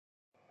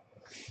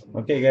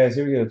Okay, guys,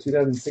 here we go.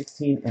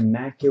 2016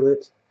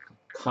 Immaculate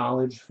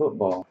College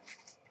Football.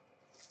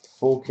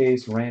 Full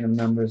case random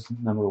numbers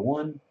number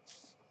 1.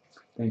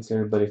 Thanks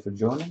everybody for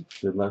joining.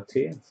 Good luck to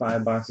you.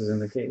 5 boxes in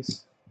the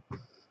case.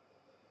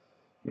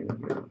 Here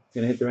we go.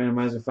 Gonna hit the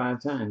randomizer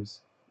 5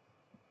 times.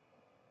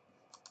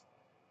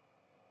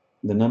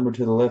 The number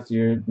to the left of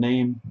your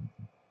name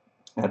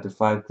after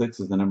 5 clicks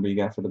is the number you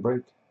got for the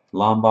break.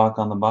 Lombach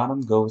on the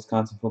bottom. Go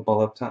Wisconsin football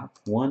up top.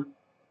 1,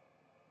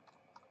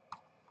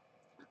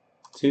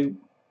 2.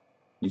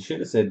 You should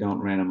have said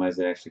don't randomize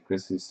it actually,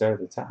 Chris. You start at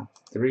the top.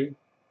 3,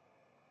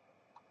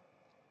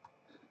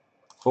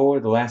 4.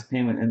 The last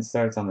payment end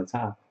starts on the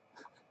top.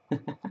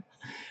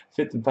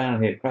 5th and final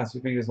hit. Cross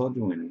your fingers, hold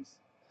your winners.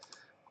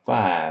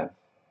 5.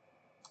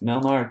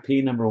 Melnar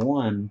P number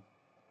 1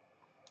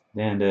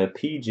 down to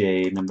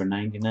PJ number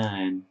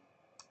 99.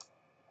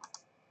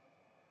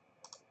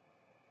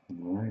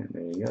 Alright,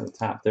 there you go. The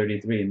top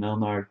 33.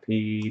 Melnar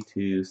P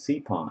to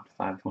Seapont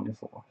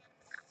 524.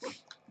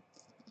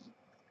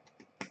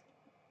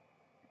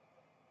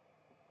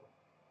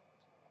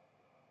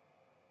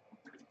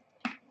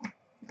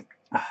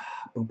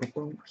 Boom, boom,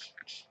 boom.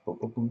 Boom,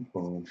 boom, boom,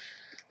 boom.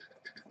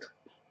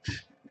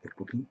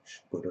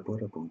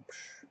 Boom.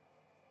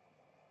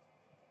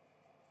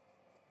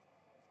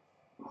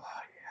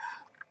 Oh,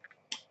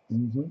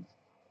 yeah.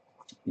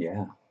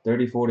 Yeah.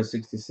 34 to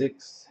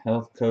 66.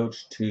 Health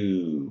coach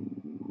to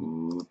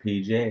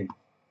PJ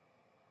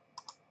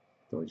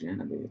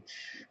Stojanovich.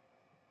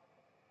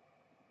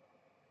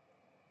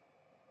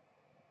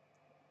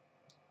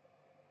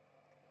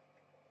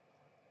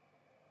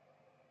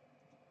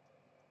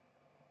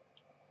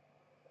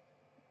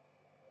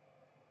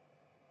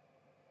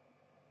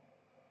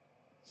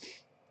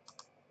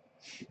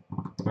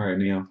 All right,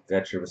 Neil,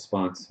 got your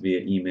response via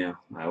email.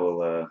 I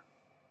will,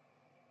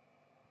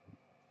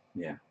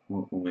 yeah,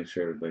 we'll make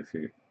sure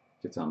everybody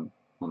gets on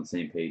the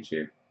same page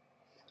here.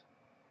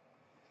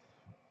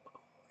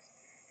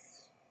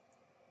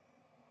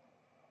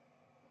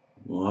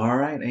 All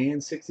right,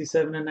 and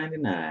 67 and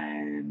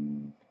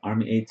 99.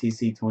 Army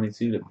ATC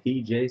 22 to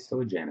PJ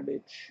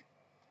Stojanovich.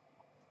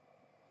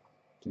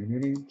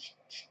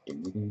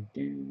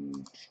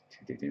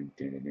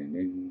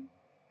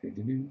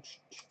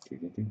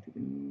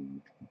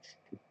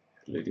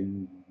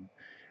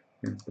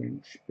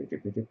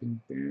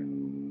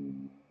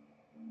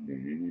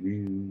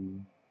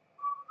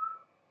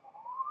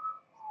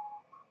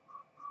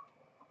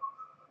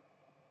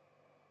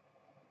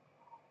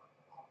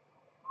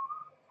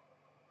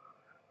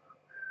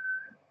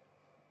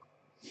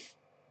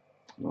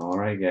 All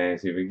right,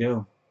 guys, here we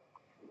go.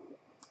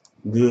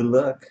 Good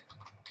luck.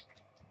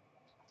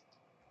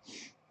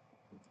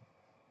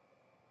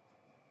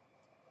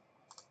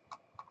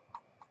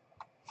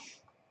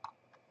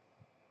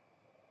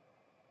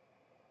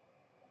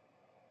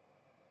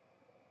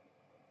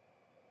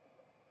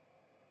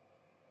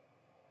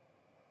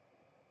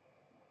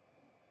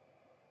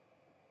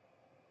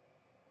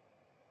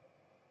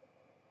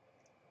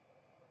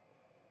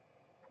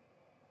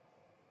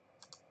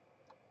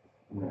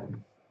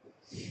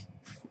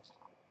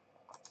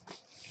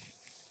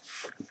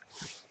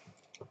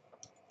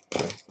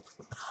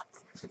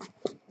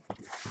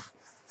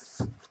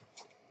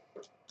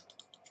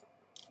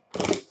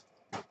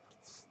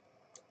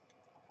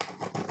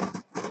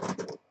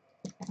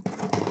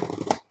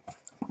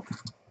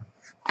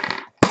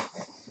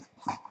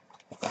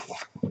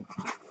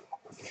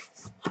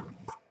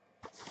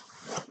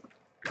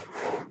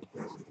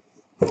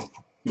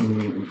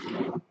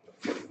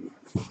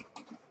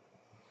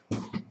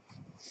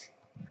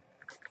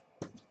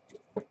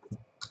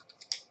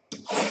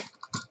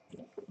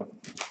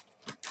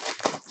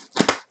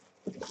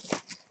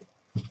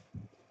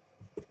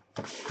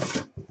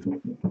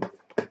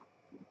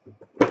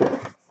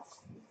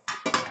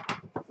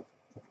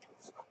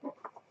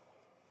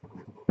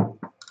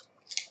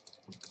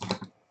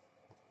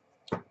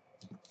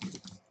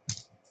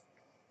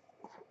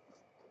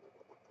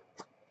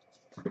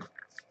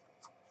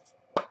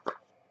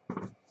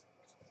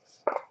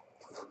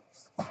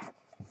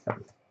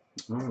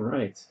 All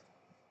right.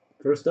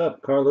 First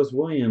up, Carlos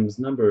Williams,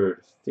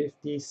 number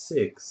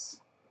 56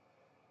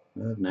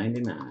 of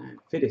 99.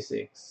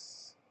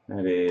 56.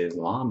 That is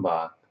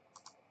Lombach.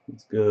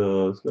 Let's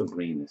go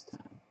green this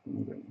time.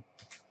 Green.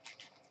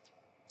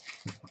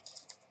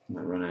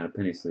 Might run out of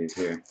penny sleeves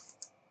here.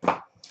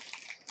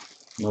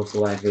 Most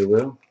likely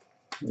will.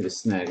 Let me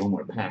just snag one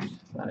more pack.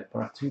 Thought I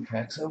brought 2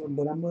 packs over,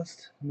 but I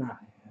must not have.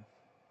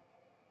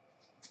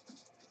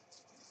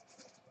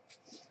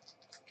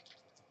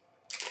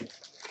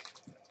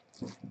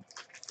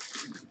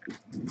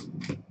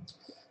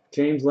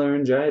 James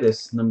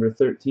Laryngitis, number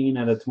 13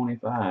 out of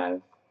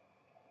 25.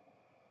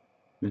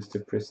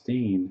 Mr.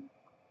 Pristine.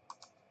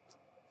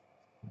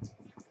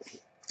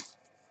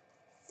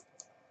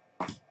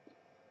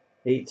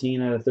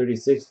 18 out of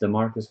 36,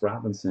 DeMarcus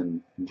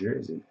Robinson,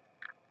 jersey.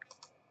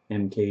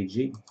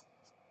 MKG.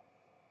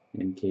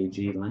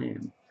 MKG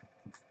Lamb.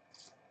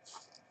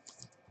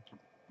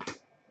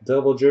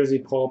 Double jersey,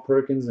 Paul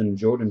Perkins and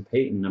Jordan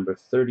Payton, number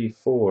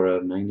 34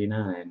 of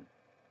 99.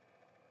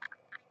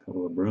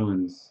 Couple of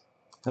Bruins.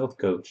 Health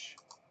coach.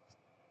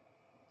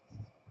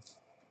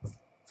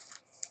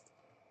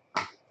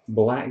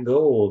 Black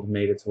gold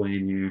made its way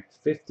in here.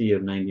 50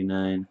 of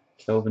 99.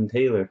 Kelvin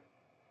Taylor.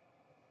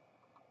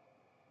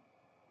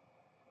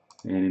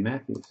 Andy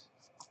Matthews.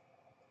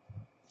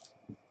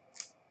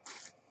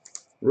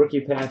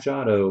 Rookie patch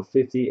auto,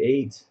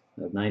 58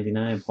 of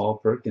 99, Paul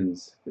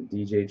Perkins for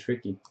DJ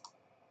Tricky.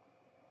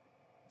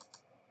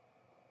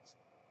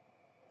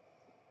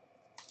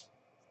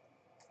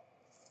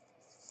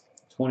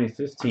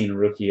 '15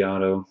 rookie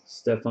auto,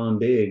 Stephon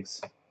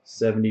Diggs,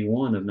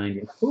 71 of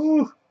 90.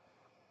 Whew!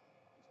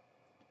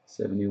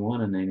 71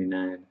 of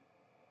 99.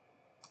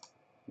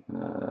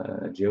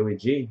 Joey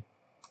G.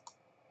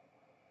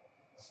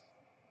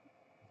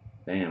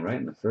 Damn, right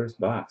in the first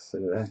box.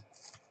 Look at that.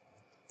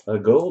 A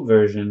gold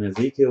version,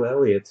 Ezekiel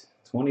Elliott,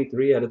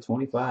 23 out of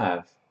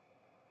 25.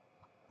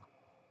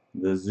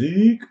 The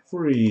Zeke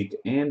Freak,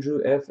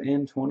 Andrew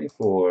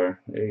FN24.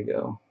 There you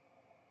go.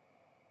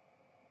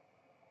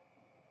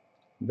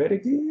 Very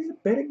good,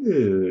 very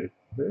good.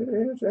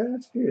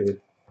 That's good.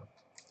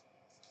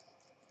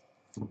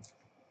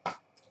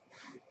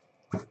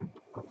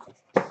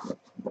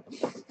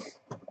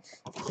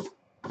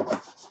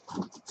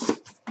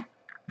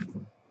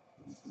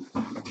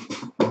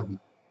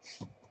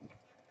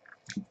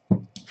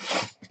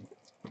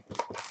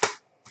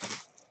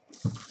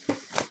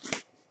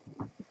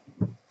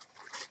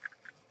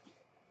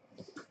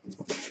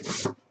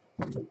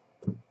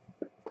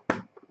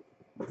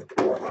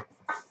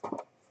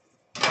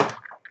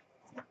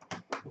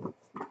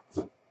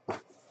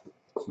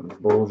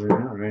 Bulging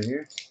out right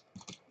here.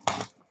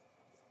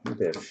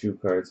 They have shoe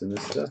cards in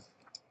this stuff.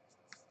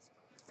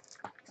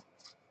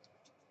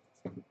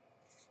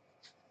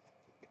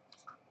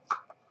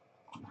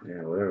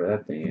 Yeah, whatever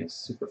that thing is.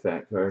 Super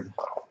fat card.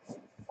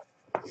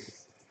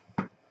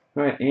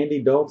 Alright,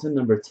 Andy Dalton,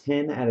 number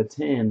 10 out of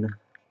 10. And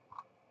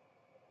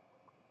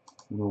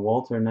the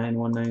Walter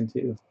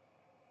 9192.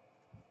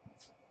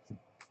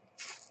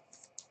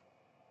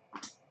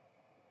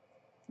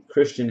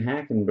 Christian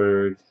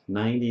Hackenberg,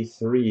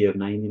 93 of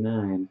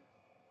 99.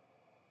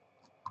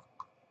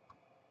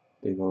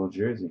 Big old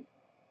jersey.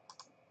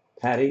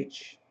 Pat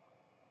H.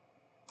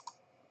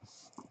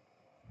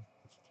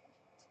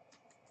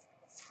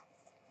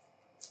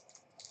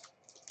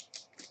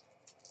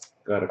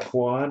 Got a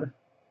quad,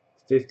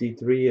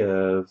 53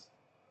 of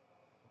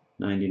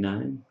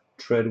 99.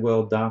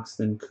 Treadwell,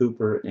 Doxton,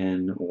 Cooper,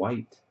 and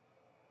White.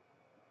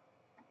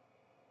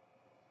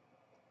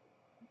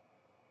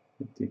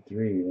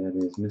 53, that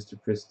is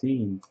Mr.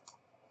 Pristine.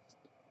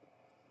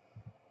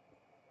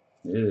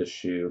 It is a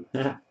shoe.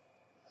 It's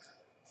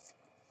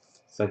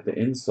like the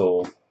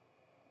insole.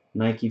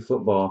 Nike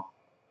football.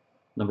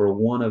 Number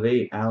 1 of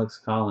 8, Alex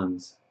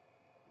Collins.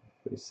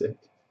 Pretty sick.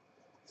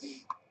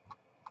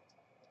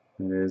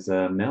 It is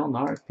Mel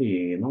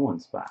RP in the 1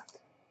 spot.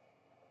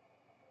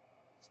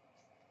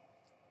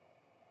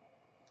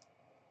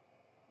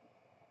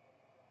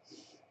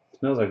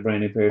 Smells like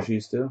brand new pair of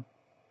shoes still.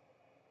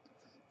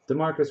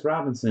 Demarcus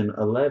Robinson,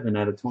 11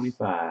 out of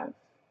 25.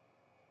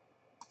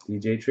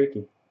 DJ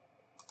Tricky.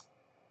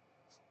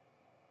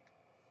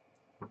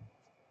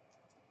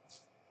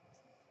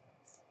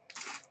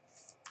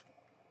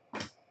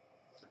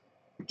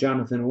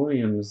 Jonathan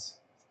Williams,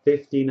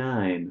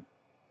 59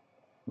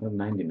 of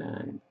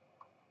 99.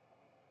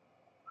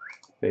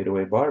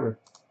 Fadeaway Barber.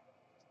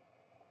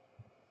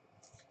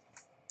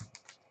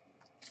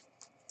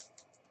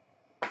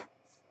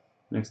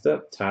 Next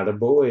up, Tyler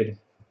Boyd,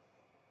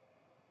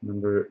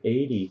 number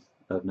 80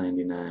 of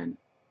 99.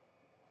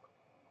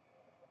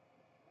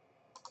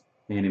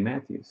 Andy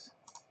Matthews.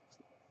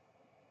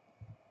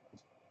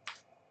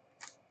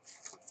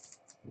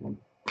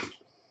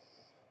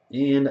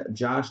 And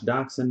Josh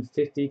Doxson,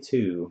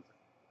 52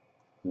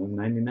 of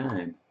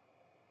 99.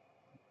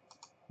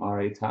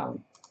 R.A. Talley.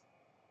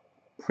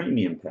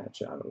 Premium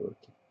patch auto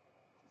rookie.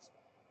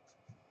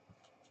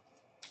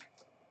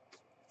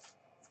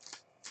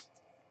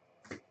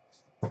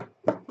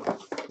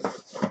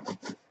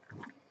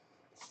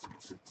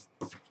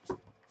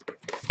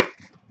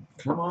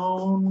 Come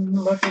on,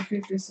 Lucky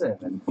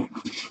 57.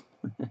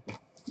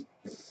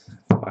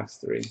 Box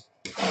 3.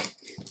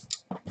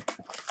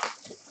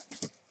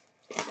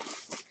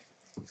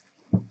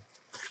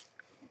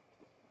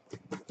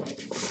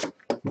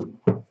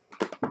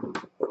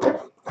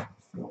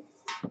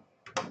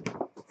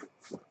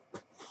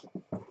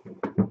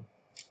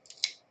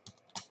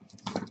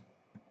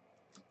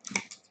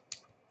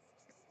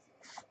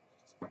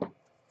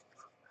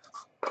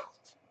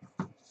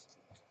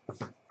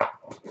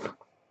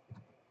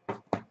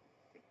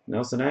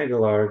 Nelson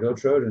Aguilar, go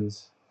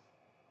Trojans.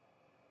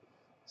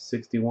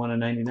 61 of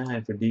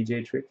 99 for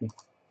DJ Tricky.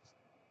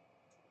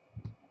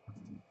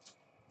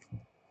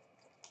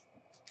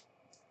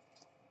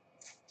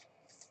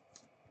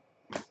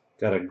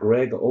 Got a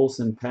Greg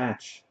Olson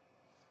patch.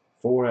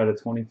 4 out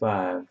of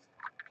 25.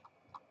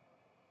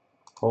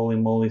 Holy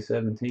moly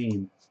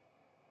 17.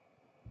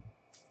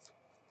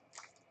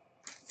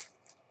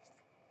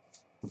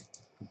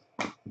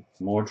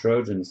 More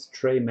Trojans.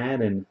 Trey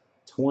Madden,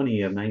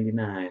 20 of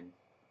 99.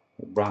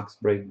 Brock's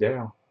break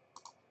Darrell.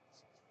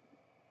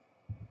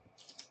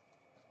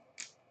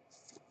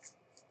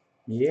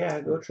 Yeah,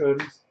 go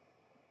Trojans.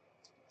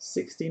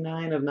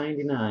 69 of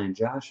 99.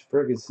 Josh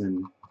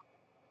Ferguson.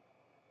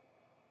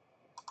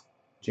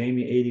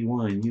 Jamie,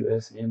 81.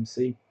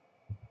 USMC.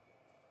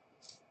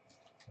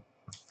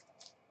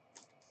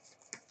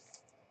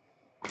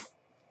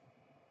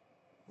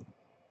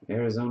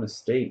 Arizona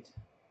State.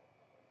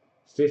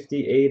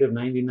 58 of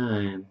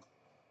 99.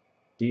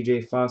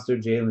 DJ Foster,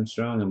 Jalen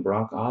Strong, and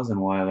Brock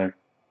Ozenweiler.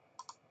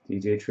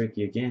 DJ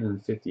Tricky again in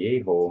the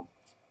 58 hole.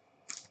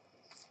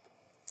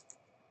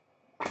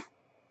 All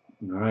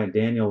right,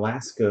 Daniel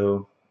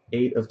Lasco,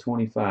 8 of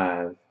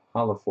 25.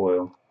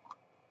 Holofoil.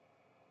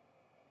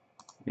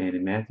 Andy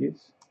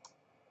Matthews.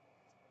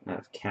 Out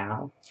of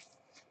Cal.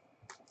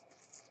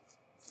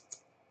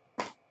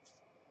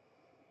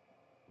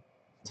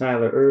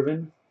 Tyler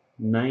Irvin,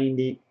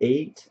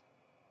 98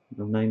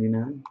 of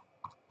 99.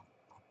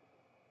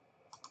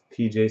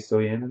 PJ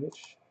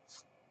Stoyanovich.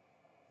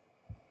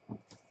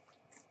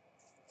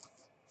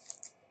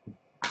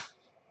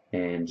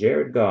 And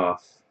Jared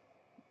Goff,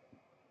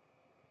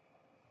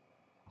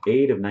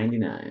 8 of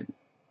 99.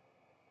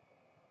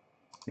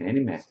 Andy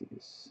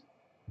Matthews.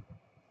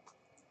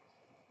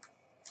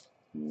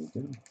 There you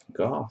go.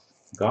 Goff.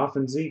 Goff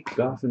and Zeke.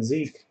 Goff and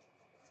Zeke.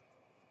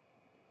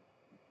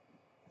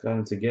 Got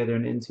them together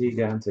in NT,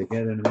 got them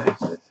together in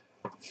Immaculate.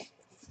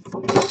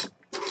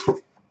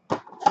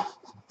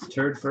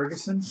 Turd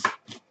Ferguson.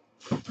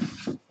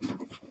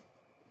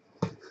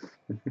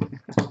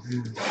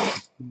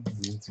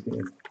 That's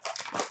good.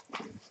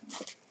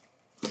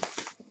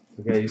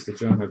 The guy used to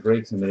throw my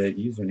breaks into that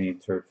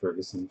username, Turd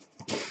Ferguson.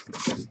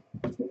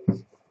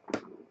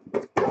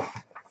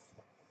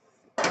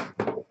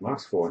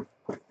 Box 4.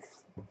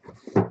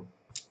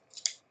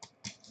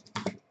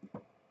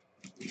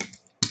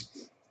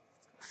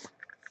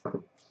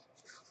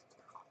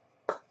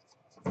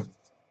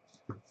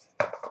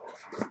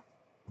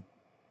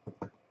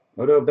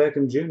 Odell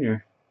Beckham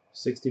Jr.,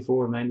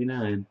 64 of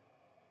 99.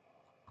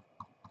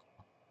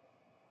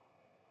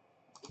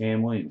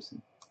 Cam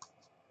Williamson.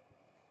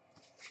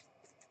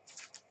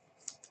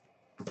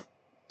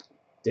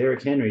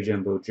 Derrick Henry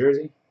Jumbo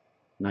Jersey,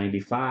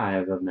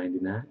 95 of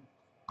 99.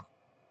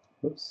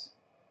 Oops.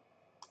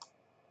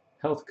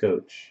 Health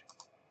Coach.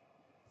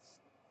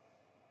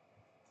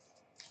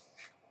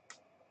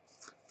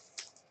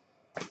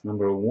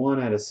 Number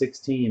 1 out of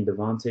 16,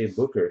 Devontae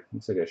Booker.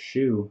 Looks like a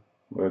shoe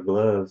or a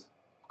glove.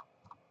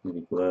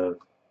 Maybe glove.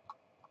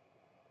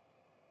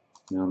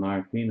 Now an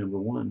RP number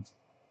 1.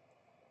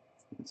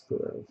 That's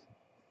glove.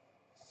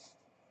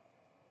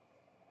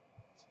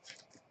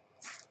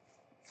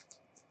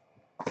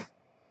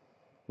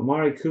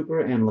 Amari Cooper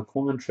and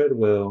Laquan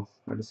Treadwell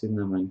are just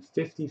numbering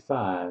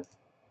 55.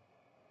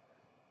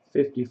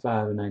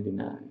 55 of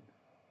 99.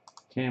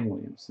 Cam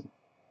Williamson.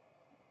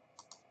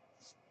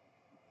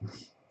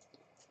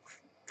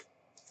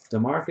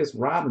 Demarcus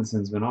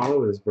Robinson's been all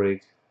over this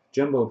break.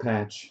 Jumbo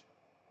patch.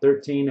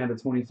 13 out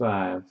of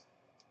 25.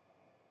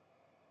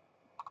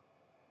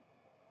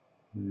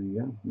 There you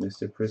go,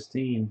 Mr.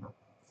 Pristine.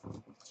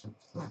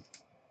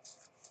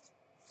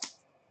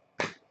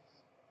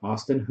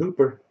 Austin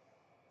Hooper,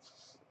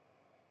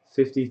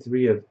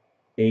 53 of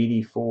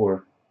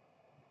 84.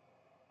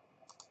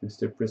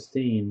 Mr.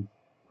 Pristine,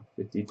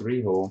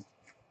 53 hole.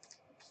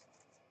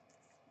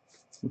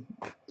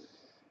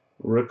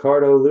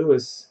 Ricardo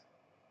Lewis,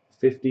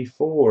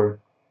 54.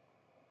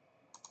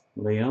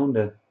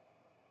 Leonda,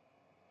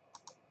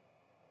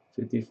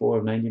 54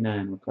 of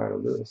 99, Ricardo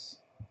Lewis.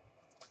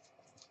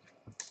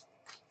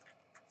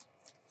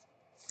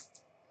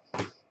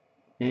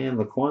 And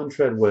Laquan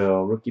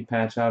Treadwell, rookie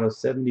patch auto,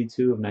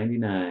 72 of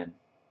 99.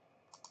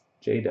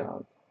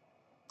 J-Dog.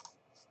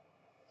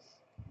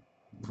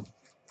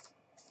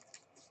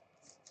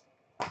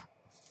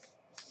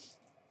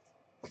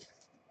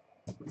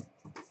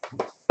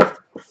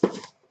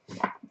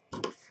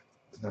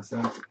 That's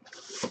that.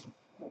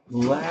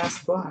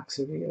 Last box.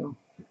 Here we go.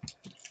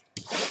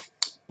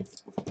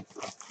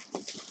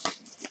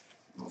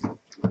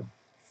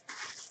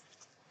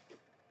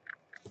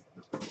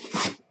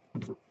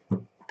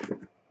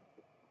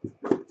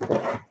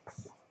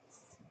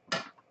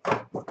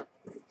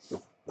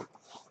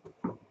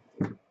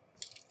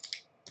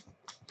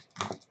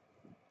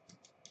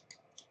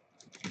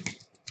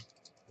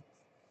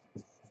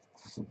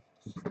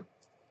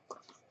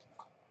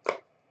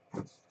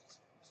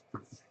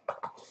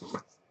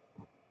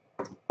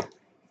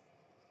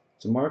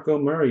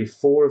 DeMarco Murray,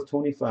 4 of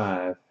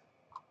 25.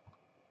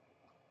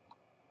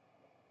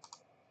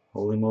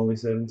 Holy moly,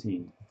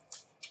 17.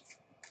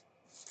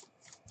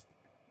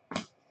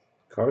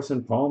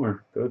 Carson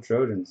Palmer, go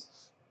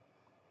Trojans.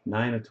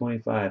 9 of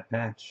 25,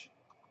 patch.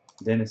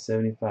 Dennis,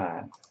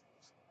 75.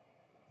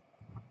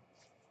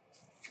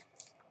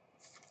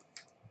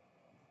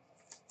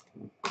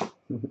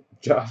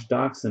 Josh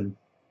Doxson,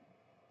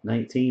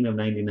 19 of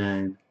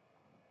 99.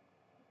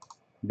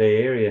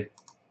 Bay Area.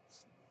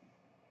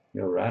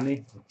 Yo,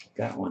 Rodney,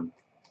 got one.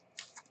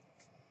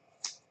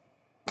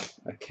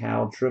 A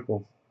Cal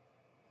triple.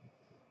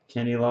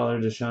 Kenny Lawler,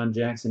 Deshaun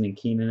Jackson, and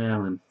Keenan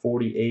Allen.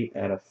 48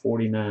 out of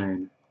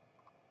 49.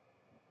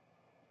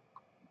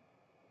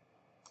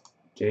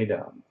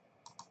 J-Dog.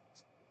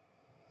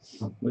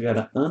 We got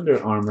an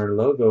Under Armour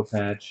logo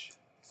patch.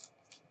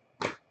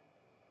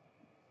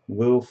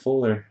 Will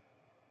Fuller.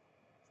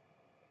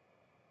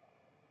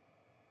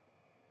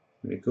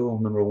 Pretty cool.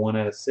 Number 1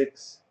 out of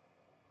 6.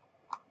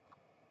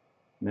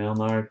 Now an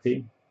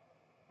RP.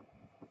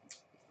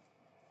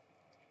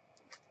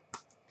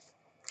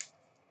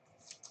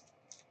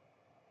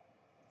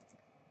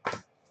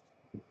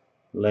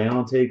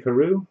 Leonte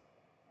Carew.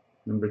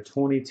 Number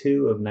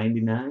 22 of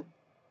 99.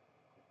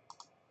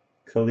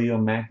 Khalil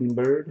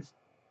Mockingbird.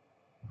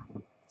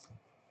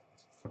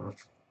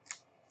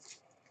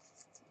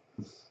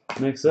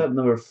 Next up,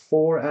 number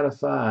 4 out of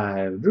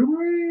 5. Drew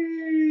Brees.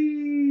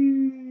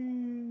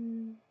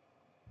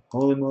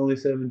 Holy moly,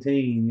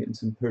 17. Getting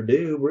some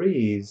Purdue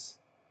Breeze.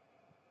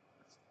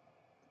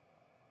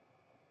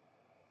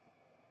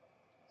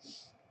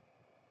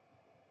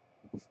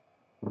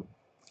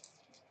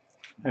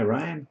 Hi,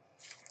 Ryan.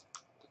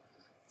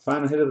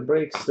 Final hit of the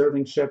break.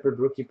 Sterling Shepard,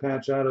 rookie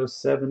patch auto,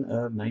 7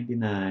 of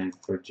 99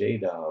 for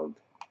J-Dog.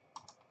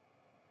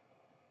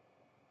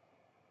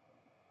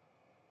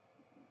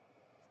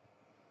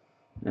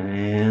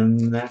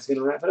 And that's going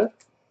to wrap it up.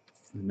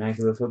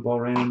 Immaculate Football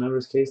Random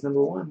Numbers case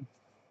number 1.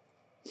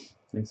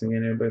 Thanks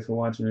again, everybody, for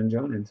watching and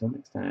joining. Until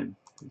next time.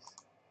 Peace.